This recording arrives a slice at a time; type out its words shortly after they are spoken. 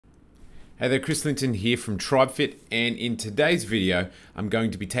Hey there, Chris Lynton here from TribeFit, and in today's video, I'm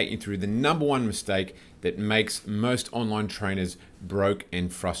going to be taking you through the number one mistake that makes most online trainers broke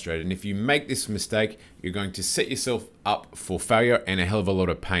and frustrated. And if you make this mistake, you're going to set yourself up for failure and a hell of a lot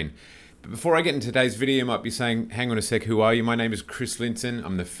of pain. But before I get into today's video, you might be saying, hang on a sec, who are you? My name is Chris Lynton.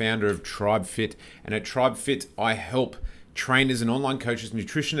 I'm the founder of TribeFit, and at TribeFit, I help trainers and online coaches,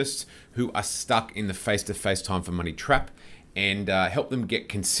 nutritionists who are stuck in the face-to-face time for money trap, and help them get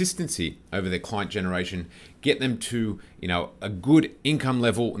consistency over their client generation, get them to a good income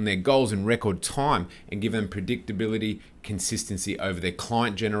level and their goals in record time, and give them predictability, consistency over their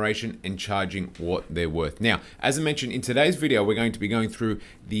client generation and charging what they're worth. Now, as I mentioned in today's video, we're going to be going through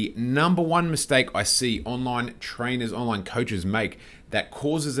the number one mistake I see online trainers, online coaches make that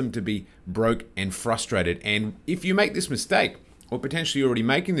causes them to be broke and frustrated. And if you make this mistake, or potentially already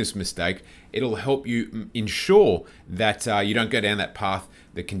making this mistake, it'll help you ensure that you don't go down that path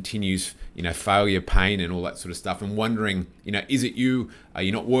that continues, failure, pain, and all that sort of stuff, and wondering, is it you? Are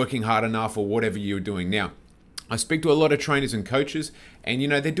you not working hard enough, or whatever you're doing now? I speak to a lot of trainers and coaches, and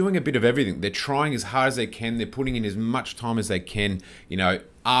they're doing a bit of everything. They're trying as hard as they can. They're putting in as much time as they can,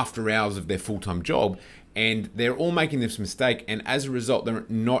 after hours of their full-time job, and they're all making this mistake, and as a result, they're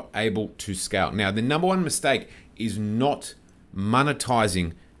not able to scale. Now, the number one mistake is not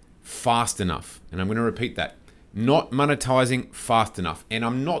monetizing fast enough. And I'm going to repeat that. Not monetizing fast enough. And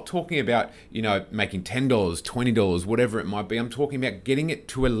I'm not talking about, making $10, $20, whatever it might be. I'm talking about getting it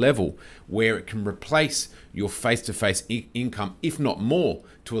to a level where it can replace your face-to-face income, if not more,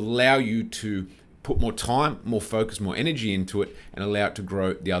 to allow you to put more time, more focus, more energy into it, and allow it to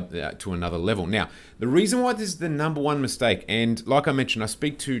grow to another level. Now, the reason why this is the number one mistake, and like I mentioned, I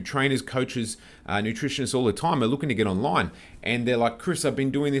speak to trainers, coaches, nutritionists all the time. They're looking to get online, and they're like, Chris, I've been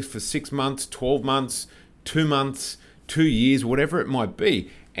doing this for 6 months, 12 months, 2 months, 2 years, whatever it might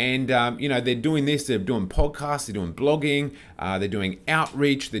be. And, they're doing this, they're doing podcasts, they're doing blogging, they're doing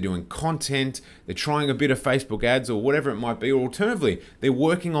outreach, they're doing content, they're trying a bit of Facebook ads or whatever it might be. Or alternatively, they're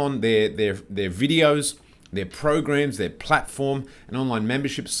working on their videos, their programs, their platform, an online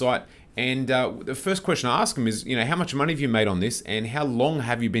membership site. And the first question I ask them is, how much money have you made on this, and how long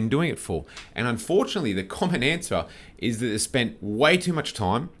have you been doing it for? And unfortunately, the common answer is that they spent way too much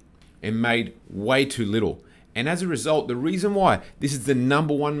time and made way too little. And as a result, the reason why this is the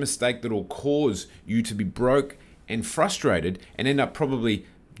number one mistake that will cause you to be broke and frustrated and end up probably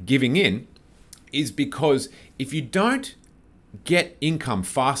giving in is because if you don't get income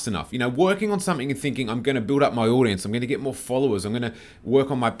fast enough, working on something and thinking, I'm going to build up my audience, I'm going to get more followers, I'm going to work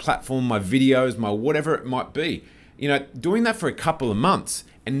on my platform, my videos, my whatever it might be, doing that for a couple of months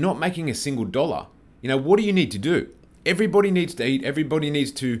and not making a single dollar, what do you need to do? Everybody needs to eat. Everybody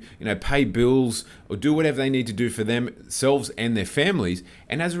needs to, pay bills or do whatever they need to do for themselves and their families.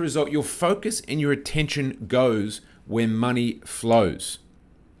 And as a result, your focus and your attention goes where money flows.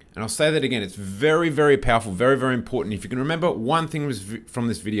 And I'll say that again. It's very, very powerful, very, very important. If you can remember one thing from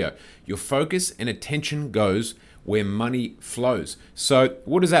this video, your focus and attention goes where money flows. So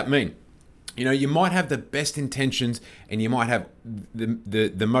what does that mean? You might have the best intentions, and you might have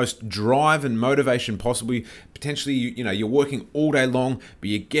the most drive and motivation possibly. Potentially, you're working all day long, but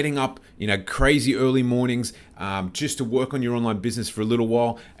you're getting up, crazy early mornings just to work on your online business for a little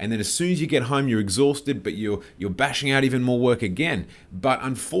while. And then as soon as you get home, you're exhausted, but you're bashing out even more work again. But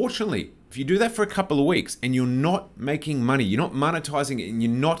unfortunately, if you do that for a couple of weeks and you're not making money, you're not monetizing it, and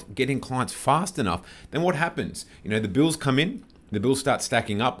you're not getting clients fast enough, then what happens? The bills come in. The bills start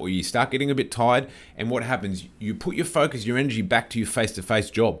stacking up, or you start getting a bit tired, and what happens? You put your focus, your energy back to your face-to-face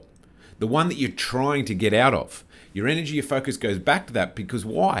job, the one that you're trying to get out of. Your energy, your focus goes back to that because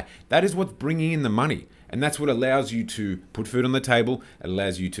why? That is what's bringing in the money, and that's what allows you to put food on the table, it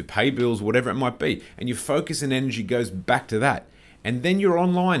allows you to pay bills, whatever it might be, and your focus and energy goes back to that. And then your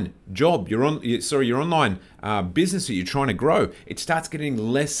online job, your online business that you're trying to grow, it starts getting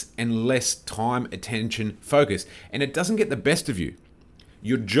less and less time, attention, focus, and it doesn't get the best of you.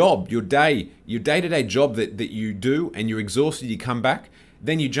 Your job, your day-to-day job that you do, and you're exhausted, you come back,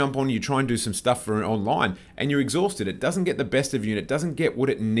 then you jump on, you try and do some stuff for online, and you're exhausted. It doesn't get the best of you, and it doesn't get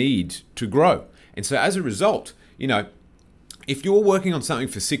what it needs to grow. And so as a result, if you're working on something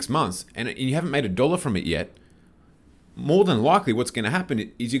for 6 months and you haven't made $1 from it yet, more than likely what's going to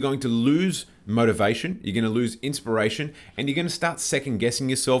happen is you're going to lose motivation, you're going to lose inspiration, and you're going to start second guessing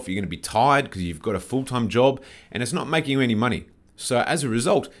yourself. You're going to be tired because you've got a full-time job and it's not making you any money. So as a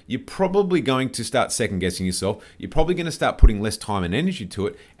result, you're probably going to start second guessing yourself. You're probably going to start putting less time and energy to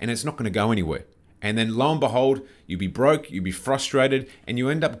it, and it's not going to go anywhere. And then lo and behold, you'll be broke, you'll be frustrated, and you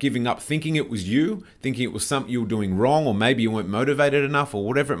end up giving up thinking it was you, thinking it was something you were doing wrong, or maybe you weren't motivated enough, or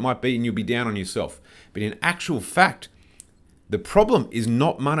whatever it might be, and you'll be down on yourself. But in actual fact, the problem is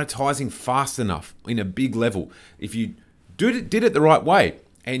not monetizing fast enough in a big level. If you did it the right way,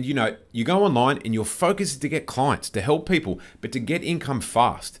 and you go online and your focus is to get clients, to help people, but to get income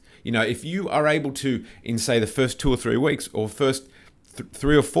fast. If you are able to, in say the first 2 or 3 weeks, or first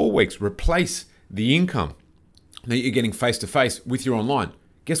 3 or 4 weeks, replace the income that you're getting face-to-face with your online,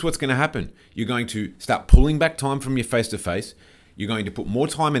 guess what's going to happen? You're going to start pulling back time from your face-to-face. You're going to put more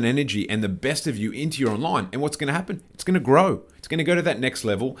time and energy and the best of you into your online. And what's going to happen? It's going to grow. It's going to go to that next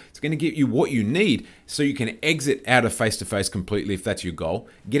level. It's going to get you what you need so you can exit out of face-to-face completely if that's your goal,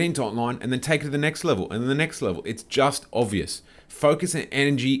 get into online, and then take it to the next level and the next level. It's just obvious. Focus and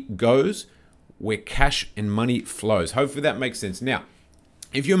energy goes where cash and money flows. Hopefully that makes sense. Now,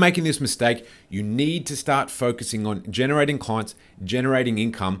 if you're making this mistake, you need to start focusing on generating clients, generating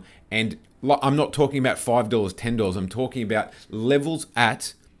income, and I'm not talking about $5, $10. I'm talking about levels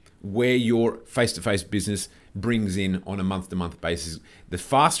at where your face-to-face business brings in on a month-to-month basis. The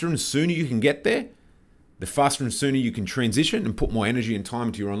faster and sooner you can get there, the faster and sooner you can transition and put more energy and time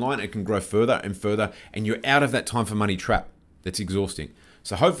into your online. It can grow further and further, and you're out of that time for money trap that's exhausting.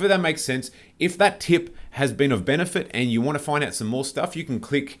 So hopefully that makes sense. If that tip has been of benefit and you want to find out some more stuff, you can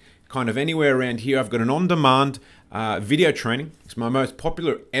click kind of anywhere around here. I've got an on-demand video training. It's my most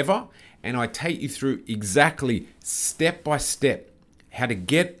popular ever. And I take you through exactly step by step how to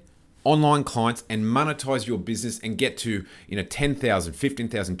get online clients and monetize your business and get to $10,000,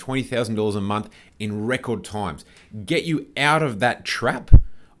 $15,000, $20,000 a month in record times. Get you out of that trap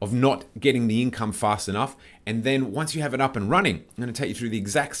of not getting the income fast enough. And then once you have it up and running, I'm going to take you through the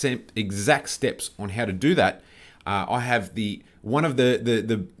exact steps on how to do that. I have one of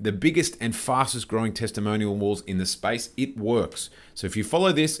the biggest and fastest growing testimonial walls in the space. It works. So if you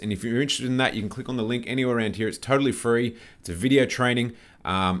follow this and if you're interested in that, you can click on the link anywhere around here. It's totally free. It's a video training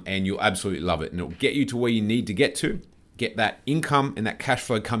and you'll absolutely love it. And it'll get you to where you need to get that income and that cash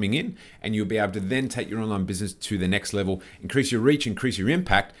flow coming in, and you'll be able to then take your online business to the next level, increase your reach, increase your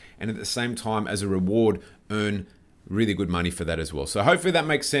impact, and at the same time, as a reward, earn really good money for that as well. So hopefully that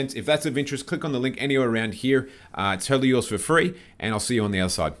makes sense. If that's of interest, click on the link anywhere around here. It's totally yours for free, and I'll see you on the other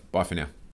side. Bye for now.